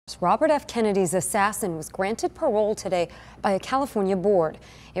Robert F. Kennedy's assassin was granted parole today by a California board.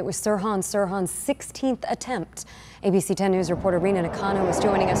 It was Sirhan Sirhan's 16th attempt. ABC 10 News reporter Rina Nakano is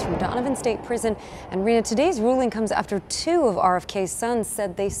joining us from Donovan State Prison. And Rina, today's ruling comes after two of RFK's sons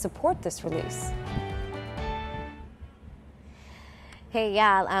said they support this release. Hey,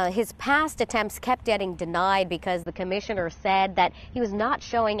 yeah, his past attempts kept getting denied because the commissioner said that he was not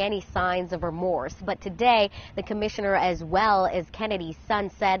showing any signs of remorse. But today, the commissioner, as well as Kennedy's son,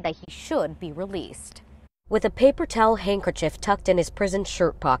 said that he should be released. With a paper towel handkerchief tucked in his prison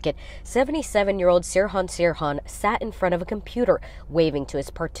shirt pocket, 77-year-old Sirhan Sirhan sat in front of a computer, waving to his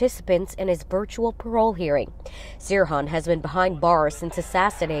participants in his virtual parole hearing. Sirhan has been behind bars since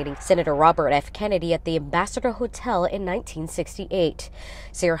assassinating Senator Robert F. Kennedy at the Ambassador Hotel in 1968.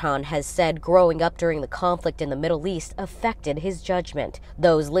 Sirhan has said growing up during the conflict in the Middle East affected his judgment.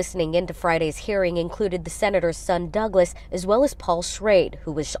 Those listening into Friday's hearing included the senator's son Douglas, as well as Paul Schrade,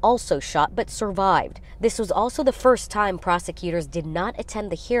 who was also shot but survived. This was also the first time prosecutors did not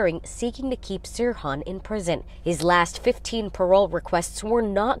attend the hearing seeking to keep Sirhan in prison. His last 15 parole requests were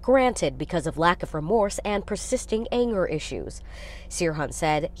not granted because of lack of remorse and persisting anger issues. Sirhan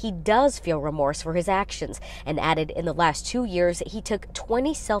said he does feel remorse for his actions and added in the last 2 years he took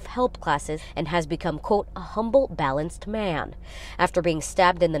 20 self-help classes and has become, quote, a humble, balanced man. After being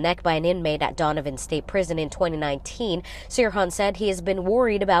stabbed in the neck by an inmate at Donovan State Prison in 2019, Sirhan said he has been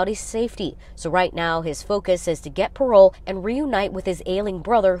worried about his safety. So right now his focus is to get parole and reunite with his ailing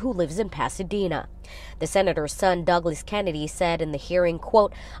brother who lives in Pasadena. The senator's son, Douglas Kennedy, said in the hearing,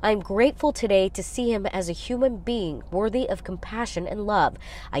 quote, I'm grateful today to see him as a human being worthy of compassion and love.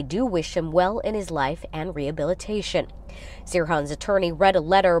 I do wish him well in his life and rehabilitation. Sirhan's attorney read a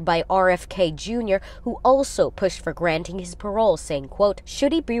letter by RFK Jr., who also pushed for granting his parole, saying, quote,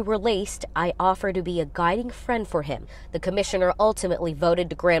 should he be released, I offer to be a guiding friend for him. The commissioner ultimately voted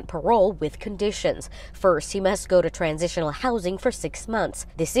to grant parole with conditions. First, he must go to transitional housing for 6 months.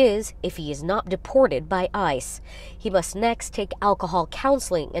 This is if he is not deported by ICE. He must next take alcohol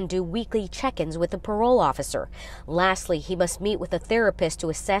counseling and do weekly check-ins with a parole officer. Lastly, he must meet with a therapist to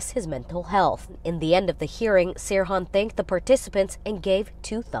assess his mental health. In the end of the hearing, Sirhan thanked the participants and gave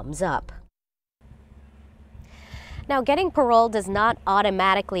 2 thumbs up. Now, getting parole does not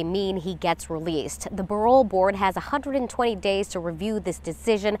automatically mean he gets released. The parole board has 120 days to review this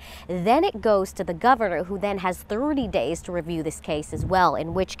decision. Then it goes to the governor, who then has 30 days to review this case as well,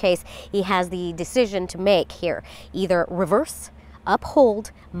 in which case he has the decision to make here. Either reverse,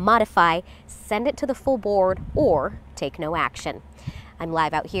 uphold, modify, send it to the full board, or take no action. I'm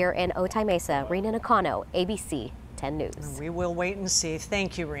live out here in Otay Mesa. Rina Nakano, ABC 10 News. We will wait and see.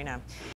 Thank you, Rina.